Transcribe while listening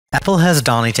Apple has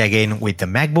done it again with the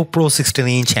MacBook Pro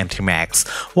 16-inch M3 Max.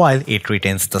 While it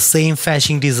retains the same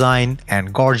fetching design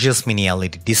and gorgeous mini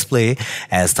LED display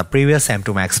as the previous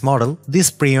M2 Max model, this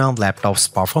premium laptop's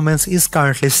performance is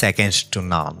currently second to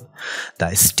none.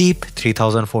 The steep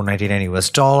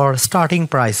 $3,499 starting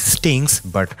price stings,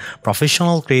 but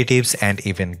professional creatives and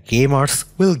even gamers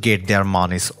will get their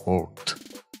money's worth.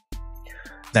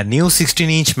 The new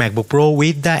 16-inch MacBook Pro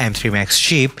with the M3 Max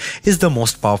chip is the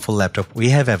most powerful laptop we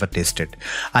have ever tested.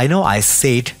 I know I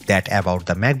said that about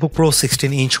the MacBook Pro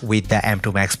 16-inch with the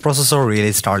M2 Max processor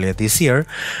released earlier this year,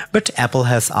 but Apple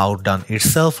has outdone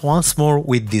itself once more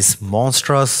with this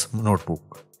monstrous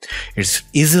notebook. It's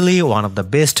easily one of the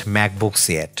best MacBooks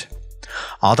yet.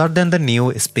 Other than the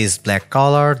new space black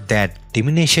color that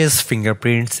diminishes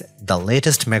fingerprints, the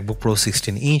latest MacBook Pro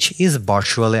 16-inch is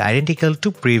virtually identical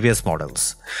to previous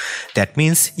models. That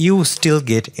means you still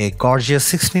get a gorgeous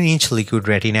 16-inch Liquid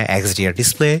Retina XDR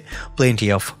display,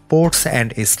 plenty of ports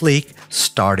and a sleek,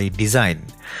 sturdy design.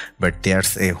 But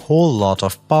there's a whole lot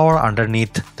of power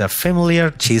underneath the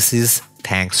familiar chassis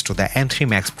thanks to the M3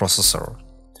 Max processor.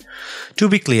 To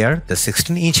be clear, the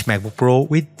 16-inch MacBook Pro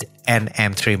with an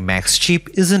M3 Max chip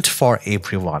isn't for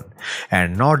everyone,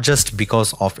 and not just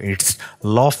because of its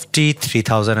lofty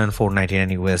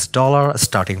 $3,499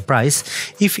 starting price.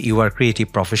 If you are a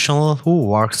creative professional who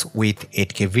works with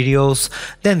 8K videos,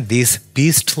 then this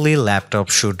beastly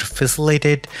laptop should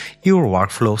facilitate your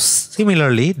workflow.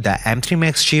 Similarly, the M3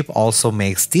 Max chip also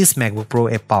makes this MacBook Pro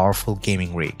a powerful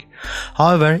gaming rig.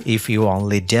 However, if you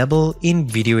only dabble in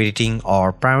video editing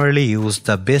or primarily use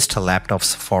the best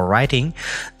laptops for writing,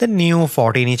 the new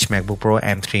 14-inch MacBook Pro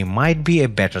M3 might be a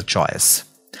better choice.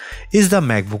 Is the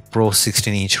MacBook Pro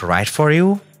 16-inch right for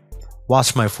you?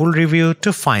 Watch my full review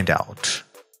to find out.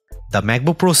 The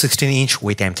MacBook Pro 16-inch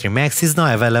with M3 Max is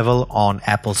now available on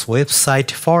Apple's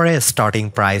website for a starting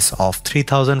price of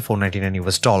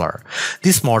 $3,499.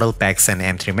 This model packs an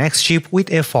M3 Max chip with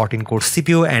a 14-core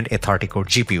CPU and a 30-core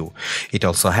GPU. It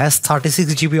also has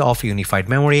 36 GB of unified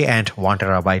memory and 1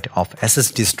 TB of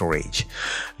SSD storage.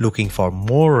 Looking for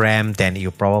more RAM than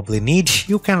you probably need,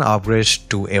 you can upgrade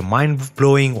to a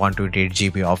mind-blowing 128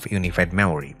 GB of unified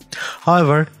memory.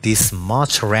 However, this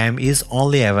much RAM is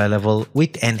only available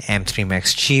with an M3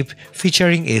 Max chip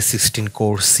featuring a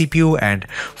 16-core CPU and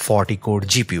 40-core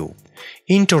GPU.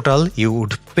 In total, you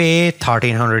would pay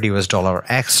 $1,300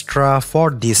 extra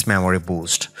for this memory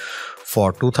boost.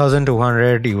 For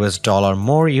 $2,200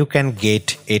 more, you can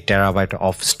get a TB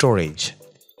of storage.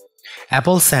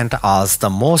 Apple sent us the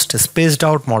most spaced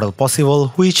out model possible,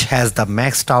 which has the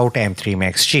maxed out M3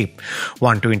 Max chip,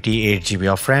 128 GB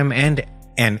of RAM and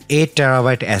an 8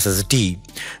 TB SSD.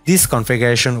 This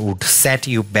configuration would set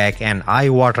you back an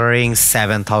eye-watering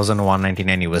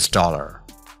 $7,199.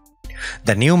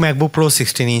 The new MacBook Pro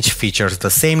 16-inch features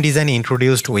the same design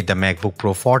introduced with the MacBook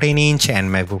Pro 14-inch and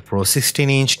MacBook Pro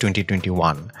 16-inch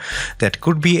 2021. That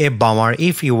could be a bummer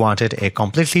if you wanted a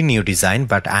completely new design,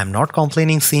 but I'm not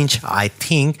complaining since I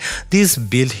think this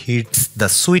build hits the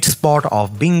sweet spot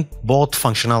of being both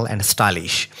functional and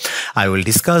stylish. I will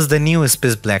discuss the new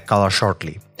space black color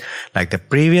shortly. Like the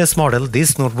previous model,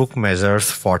 this notebook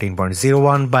measures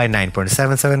 14.01 by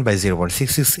 9.77 by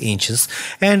 0.66 inches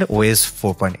and weighs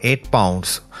 4.8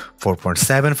 pounds,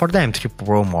 4.7 for the M3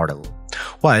 Pro model.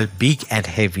 While big and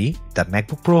heavy, the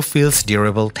MacBook Pro feels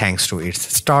durable thanks to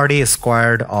its sturdy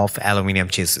squared of aluminum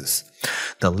chassis.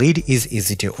 The lid is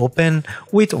easy to open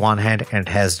with one hand and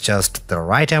has just the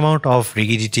right amount of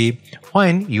rigidity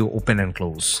when you open and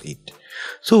close it.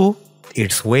 So,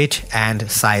 its weight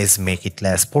and size make it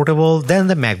less portable than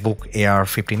the MacBook Air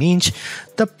 15-inch.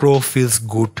 The Pro feels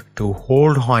good to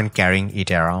hold when carrying it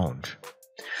around.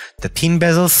 The thin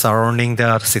bezels surrounding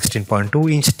the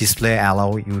 16.2-inch display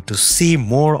allow you to see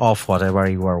more of whatever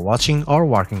you are watching or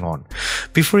working on.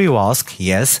 Before you ask,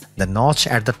 yes, the notch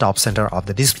at the top center of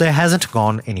the display hasn't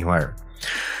gone anywhere.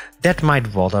 That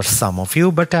might bother some of you,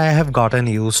 but I have gotten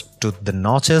used to the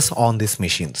notches on these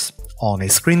machines. On a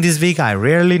screen this week, I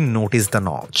rarely notice the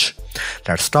notch.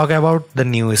 Let's talk about the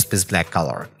new space black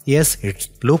color. Yes, it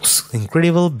looks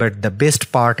incredible, but the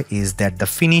best part is that the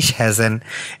finish has an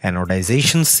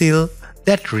anodization seal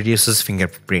that reduces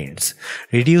fingerprints.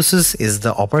 Reduces is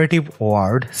the operative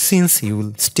word since you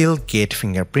will still get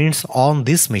fingerprints on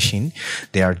this machine.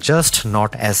 They are just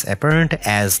not as apparent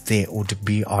as they would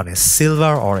be on a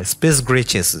silver or a space gray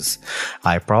chassis.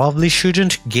 I probably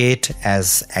shouldn't get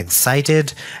as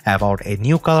excited about a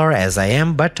new color as I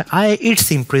am, but it's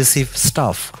impressive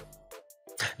stuff.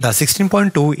 The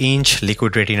 16.2-inch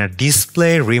Liquid Retina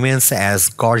display remains as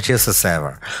gorgeous as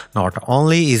ever. Not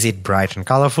only is it bright and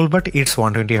colorful, but its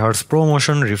 120Hz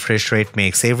ProMotion refresh rate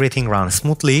makes everything run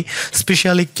smoothly,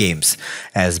 especially games.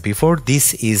 As before,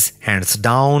 this is hands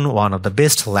down one of the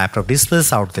best laptop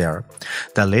displays out there.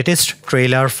 The latest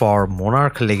trailer for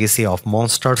Monarch Legacy of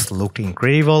Monsters looked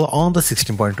incredible on the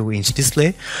 16.2-inch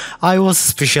display. I was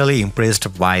especially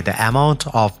impressed by the amount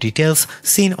of details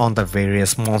seen on the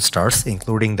various monsters,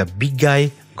 including the big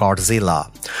guy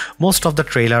Godzilla. Most of the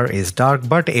trailer is dark,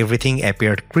 but everything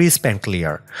appeared crisp and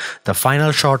clear. The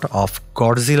final shot of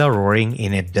Godzilla roaring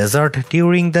in a desert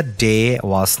during the day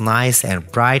was nice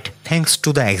and bright thanks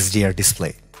to the XDR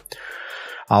display.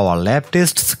 Our lab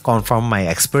tests confirm my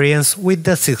experience with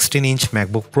the 16-inch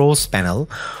MacBook Pro's panel.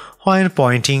 When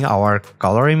pointing our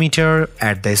colorimeter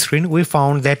at the screen, we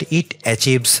found that it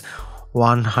achieves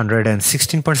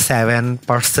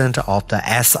 116.7% of the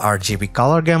sRGB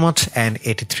color gamut and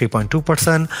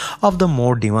 83.2% of the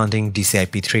more demanding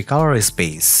DCI-P3 color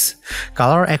space.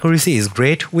 Color accuracy is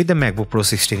great, with the MacBook Pro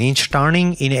 16-inch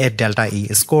turning in a Delta E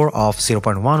score of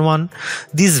 0.11.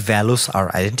 These values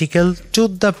are identical to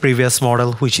the previous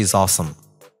model, which is awesome.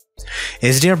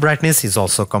 HDR brightness is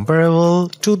also comparable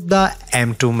to the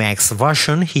M2 Max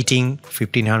version, hitting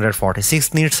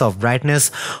 1546 nits of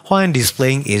brightness when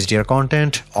displaying HDR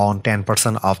content on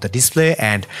 10% of the display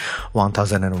and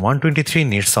 1123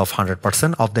 nits of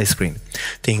 100% of the screen.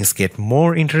 Things get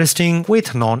more interesting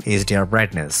with non-HDR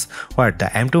brightness. Where the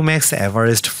M2 Max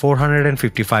averaged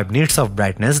 455 nits of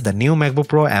brightness, the new MacBook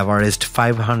Pro averaged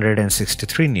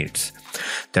 563 nits.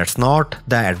 That's not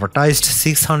the advertised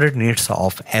 600 nits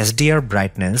of HDR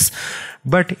brightness,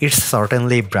 but it's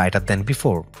certainly brighter than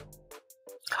before.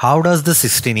 How does the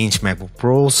 16-inch MacBook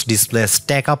Pro's display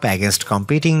stack up against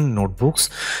competing notebooks?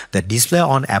 The display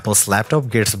on Apple's laptop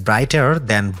gets brighter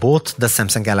than both the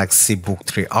Samsung Galaxy Book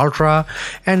 3 Ultra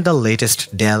and the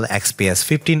latest Dell XPS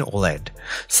 15 OLED.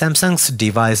 Samsung's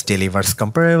device delivers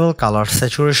comparable color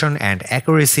saturation and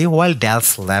accuracy, while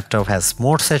Dell's laptop has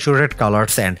more saturated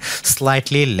colors and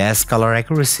slightly less color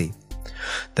accuracy.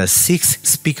 The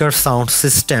 6-speaker sound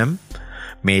system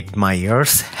made my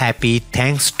ears happy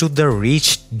thanks to the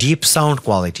rich, deep sound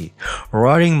quality.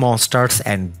 Roaring monsters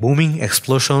and booming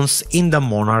explosions in the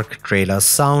Monarch trailer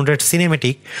sounded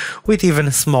cinematic, with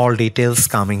even small details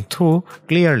coming through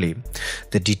clearly.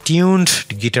 The detuned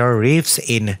guitar riffs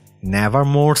in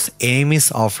Nevermore's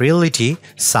Enemies of Reality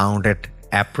sounded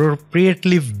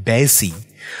appropriately bassy.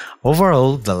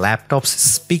 Overall, the laptop's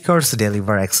speakers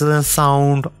deliver excellent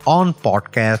sound on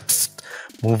podcasts,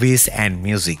 movies, and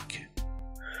music.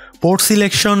 Port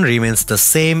selection remains the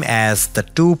same as the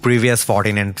two previous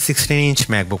 14 and 16-inch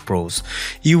MacBook Pros.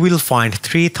 You will find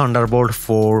 3 Thunderbolt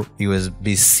 4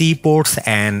 USB-C ports,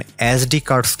 an SD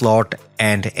card slot,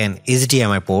 and an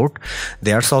HDMI port.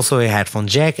 There's also a headphone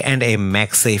jack and a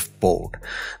MagSafe port.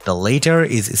 The latter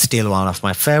is still one of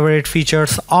my favorite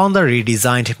features on the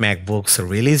redesigned MacBooks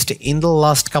released in the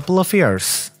last couple of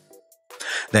years.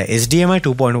 The HDMI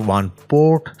 2.1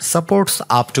 port supports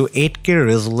up to 8K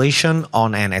resolution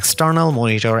on an external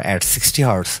monitor at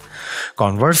 60Hz.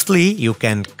 Conversely, you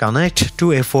can connect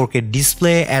to a 4K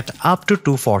display at up to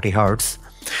 240Hz.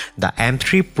 The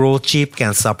M3 Pro chip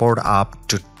can support up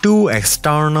to 2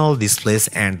 external displays,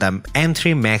 and the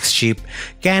M3 Max chip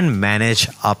can manage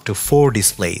up to 4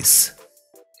 displays.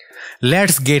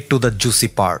 Let's get to the juicy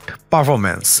part,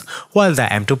 performance. While the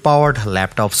M2 powered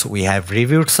laptops we have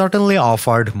reviewed certainly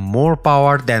offered more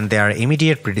power than their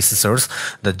immediate predecessors,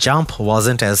 the jump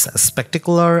wasn't as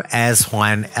spectacular as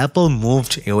when Apple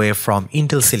moved away from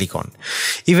Intel Silicon.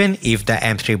 Even if the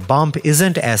M3 bump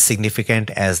isn't as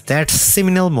significant as that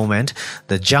seminal moment,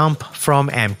 the jump from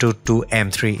M2 to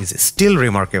M3 is still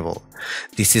remarkable.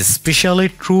 This is especially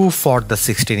true for the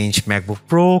 16-inch MacBook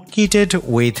Pro kitted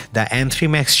with the M3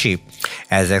 Max chip.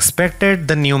 As expected,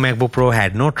 the new MacBook Pro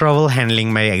had no trouble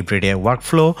handling my everyday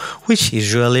workflow, which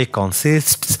usually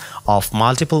consists of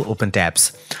multiple open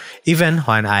tabs. Even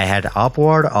when I had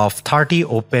upward of 30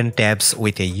 open tabs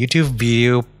with a YouTube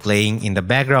video playing in the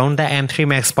background, the M3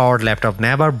 Max powered laptop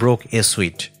never broke a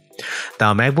sweat.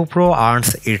 The MacBook Pro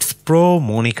earns its Pro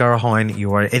moniker when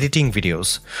you are editing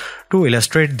videos. To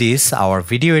illustrate this, our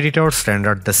video editors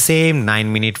rendered the same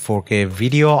 9-minute 4K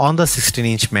video on the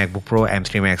 16-inch MacBook Pro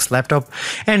M3 Max laptop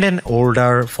and an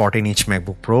older 14-inch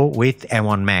MacBook Pro with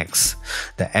M1 Max.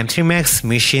 The M3 Max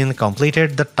machine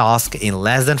completed the task in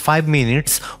less than 5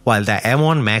 minutes, while the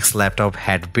M1 Max laptop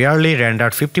had barely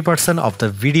rendered 50% of the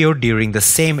video during the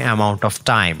same amount of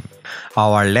time.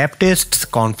 Our lab tests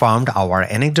confirmed our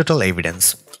anecdotal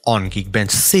evidence. On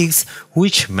Geekbench 6,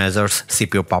 which measures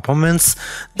CPU performance,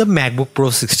 the MacBook Pro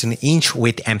 16-inch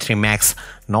with M3 Max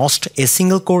notched a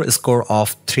single-core score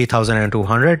of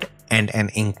 3200 and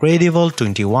an incredible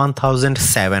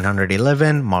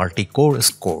 21,711 multi-core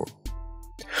score.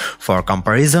 For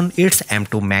comparison, its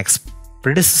M2 Max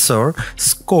predecessor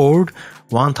scored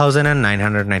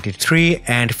 1,993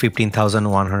 and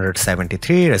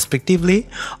 15,173 respectively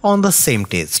on the same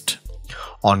test.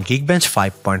 On Geekbench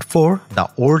 5.4, the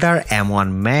older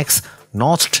M1 Max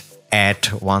notched at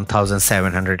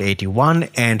 1,781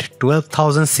 and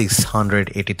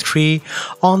 12,683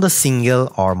 on the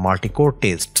single or multi-core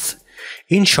tests.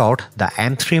 In short, the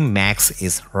M3 Max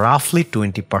is roughly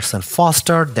 20%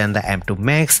 faster than the M2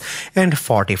 Max and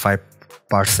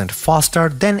 45% faster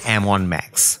than M1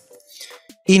 Max.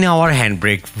 In our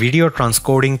Handbrake video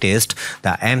transcoding test,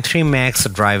 the M3 Max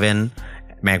driven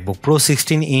MacBook Pro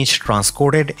 16-inch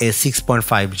transcoded a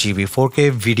 6.5 GB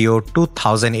 4K video to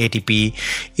 1080p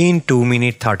in 2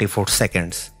 minutes 34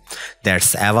 seconds.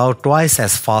 That's about twice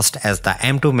as fast as the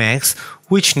M2 Max,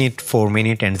 which need 4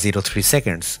 minutes and 03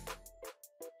 seconds.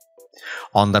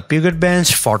 On the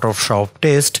Geekbench Photoshop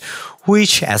test,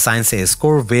 which assigns a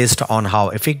score based on how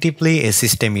effectively a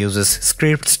system uses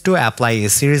scripts to apply a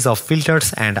series of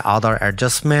filters and other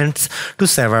adjustments to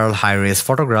several high-res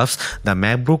photographs, the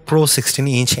MacBook Pro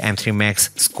 16-inch M3 Max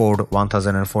scored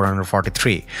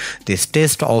 1443. This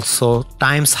test also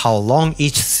times how long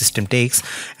each system takes,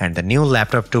 and the new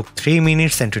laptop took 3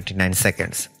 minutes and 29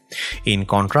 seconds. In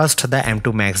contrast, the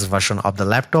M2 Max version of the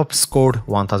laptop scored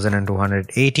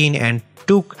 1218 and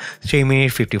took 3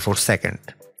 minutes 54 seconds.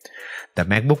 The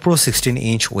MacBook Pro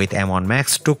 16-inch with M1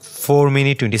 Max took 4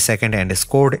 minutes 20 seconds and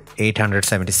scored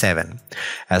 877.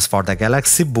 As for the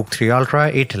Galaxy Book 3 Ultra,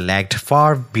 it lagged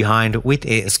far behind with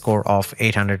a score of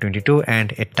 822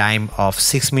 and a time of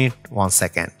 6 minutes 1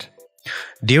 second.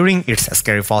 During its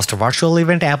Scary Fast virtual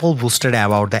event, Apple boasted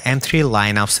about the M3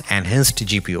 lineup's enhanced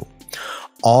GPU.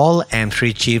 All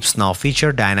M3 chips now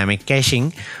feature dynamic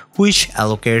caching, which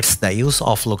allocates the use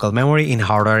of local memory in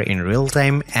hardware in real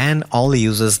time and only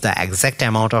uses the exact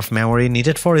amount of memory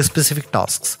needed for specific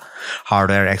tasks.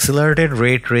 Hardware accelerated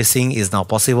ray tracing is now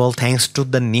possible thanks to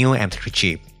the new M3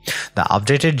 chip. The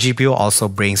updated GPU also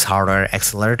brings hardware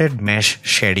accelerated mesh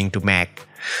shading to Mac.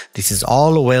 This is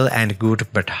all well and good,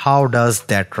 but how does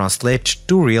that translate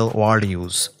to real-world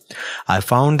use? I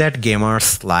found that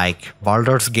gamers like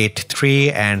Baldur's Gate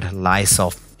 3 and Lies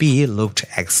of P looked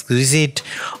exquisite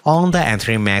on the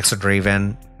M3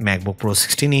 Max-driven MacBook Pro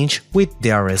 16-inch with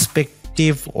their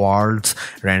respective worlds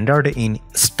rendered in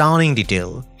stunning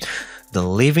detail. The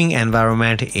living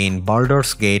environment in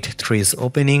Baldur's Gate 3's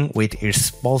opening with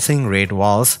its pulsing red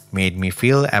walls made me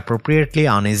feel appropriately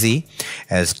uneasy,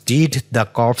 as did the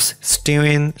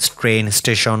corpse-strewn train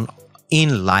station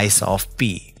in Lies of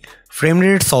P. Frame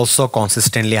rates also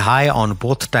consistently high on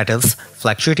both titles,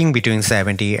 fluctuating between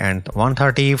 70 and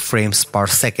 130 frames per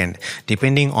second,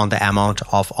 depending on the amount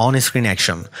of on-screen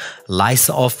action. Lies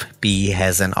of P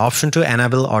has an option to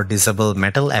enable or disable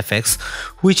metal effects,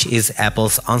 which is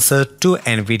Apple's answer to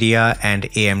Nvidia and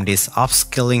AMD's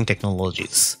upscaling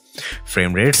technologies.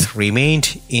 Frame rates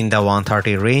remained in the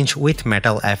 130 range with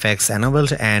metal effects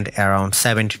enabled and around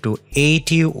 70 to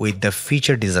 80 with the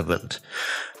feature disabled.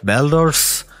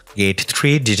 Baldur's Gate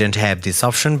 3 didn't have this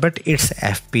option, but its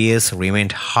FPS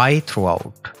remained high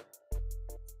throughout.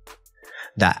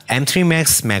 The M3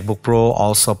 Max MacBook Pro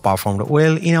also performed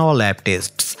well in our lab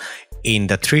tests. In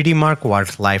the 3D Mark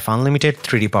Wildlife Unlimited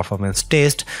 3D Performance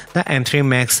test, the M3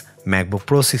 Max MacBook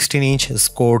Pro 16-inch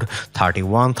scored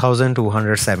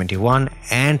 31,271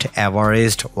 and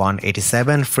averaged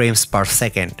 187 frames per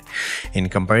second. In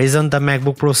comparison, the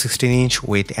MacBook Pro 16-inch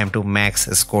with M2 Max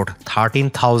scored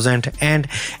 13,000 and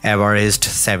averaged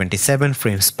 77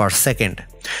 frames per second.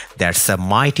 That's a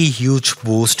mighty huge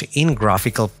boost in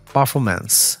graphical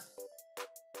performance.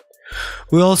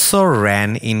 We also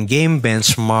ran in-game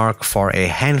benchmark for a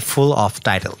handful of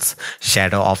titles.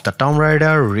 Shadow of the Tomb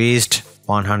Raider reached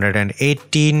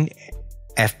 118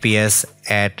 FPS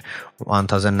at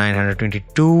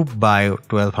 1922 by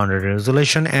 1200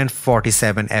 resolution and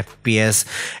 47 FPS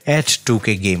at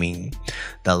 2K gaming.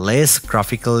 The less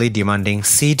graphically demanding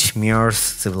Sid Meier's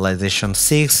Civilization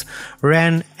 6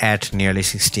 ran at nearly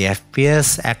 60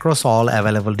 FPS across all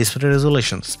available display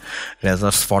resolutions.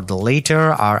 Results for the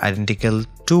latter are identical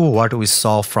to what we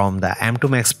saw from the M2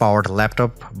 Max powered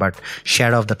laptop, but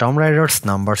Shadow of the Tomb Raider's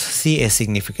numbers see a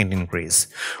significant increase.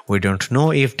 We don't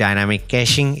know if dynamic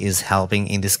caching is helping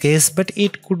in this case, but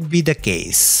it could be the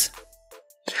case.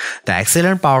 The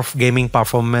excellent gaming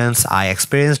performance I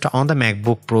experienced on the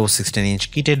MacBook Pro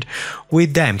 16-inch kitted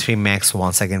with the M3 Max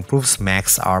once again proves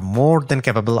Macs are more than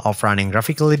capable of running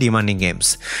graphically demanding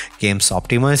games. Games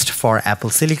optimized for Apple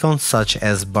Silicon such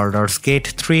as Baldur's Gate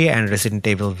 3 and Resident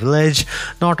Evil Village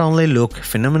not only look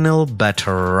phenomenal but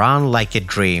run like a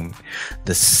dream.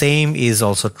 The same is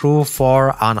also true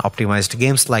for unoptimized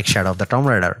games like Shadow of the Tomb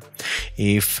Raider.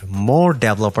 If more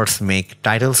developers make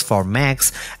titles for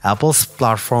Macs, Apple's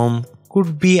platform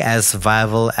could be as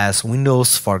viable as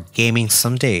Windows for gaming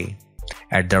someday.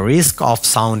 At the risk of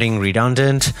sounding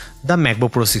redundant, the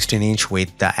MacBook Pro 16-inch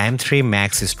with the M3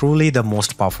 Max is truly the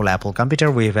most powerful Apple computer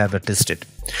we've ever tested.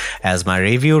 As my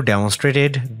review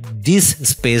demonstrated, this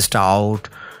spaced-out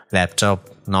laptop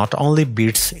not only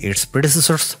beats its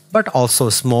predecessors but also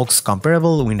smokes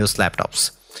comparable Windows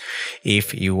laptops.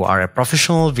 If you are a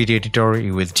professional video editor,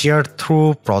 you will tear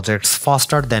through projects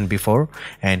faster than before,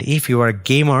 and if you are a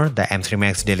gamer, the M3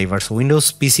 Max delivers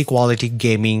Windows PC quality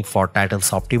gaming for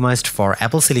titles optimized for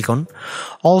Apple Silicon.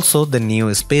 Also, the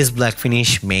new space black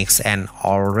finish makes an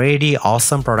already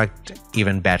awesome product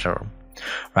even better.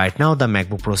 Right now, the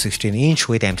MacBook Pro 16-inch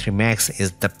with M3 Max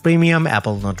is the premium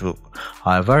Apple notebook.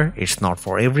 However, it's not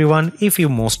for everyone. If you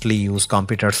mostly use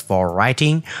computers for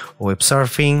writing, web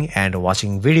surfing, and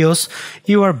watching videos,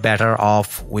 you are better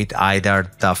off with either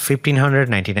the $1,599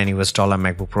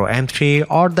 MacBook Pro M3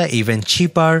 or the even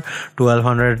cheaper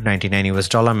 $1,299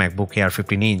 MacBook Air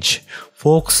 15-inch.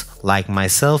 Folks like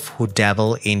myself who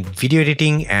dabble in video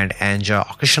editing and enjoy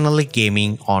occasionally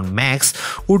gaming on Macs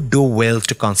would do well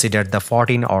to consider the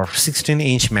 14 or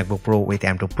 16-inch MacBook Pro with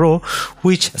M2 Pro,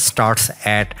 which starts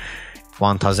at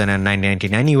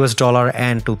 $1,999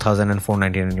 and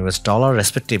 $2,499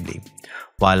 respectively.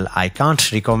 While I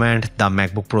can't recommend the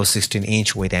MacBook Pro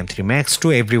 16-inch with M3 Max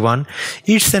to everyone,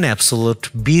 it's an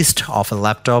absolute beast of a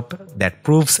laptop that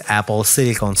proves Apple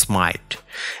Silicon's might.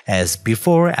 As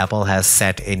before, Apple has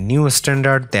set a new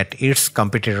standard that its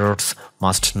competitors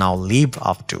must now live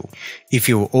up to. If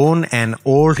you own an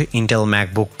old Intel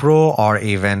MacBook Pro or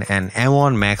even an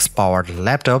M1 Max powered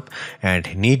laptop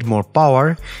and need more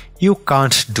power, you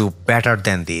can't do better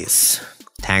than this.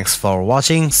 Thanks for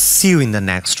watching. See you in the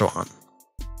next one.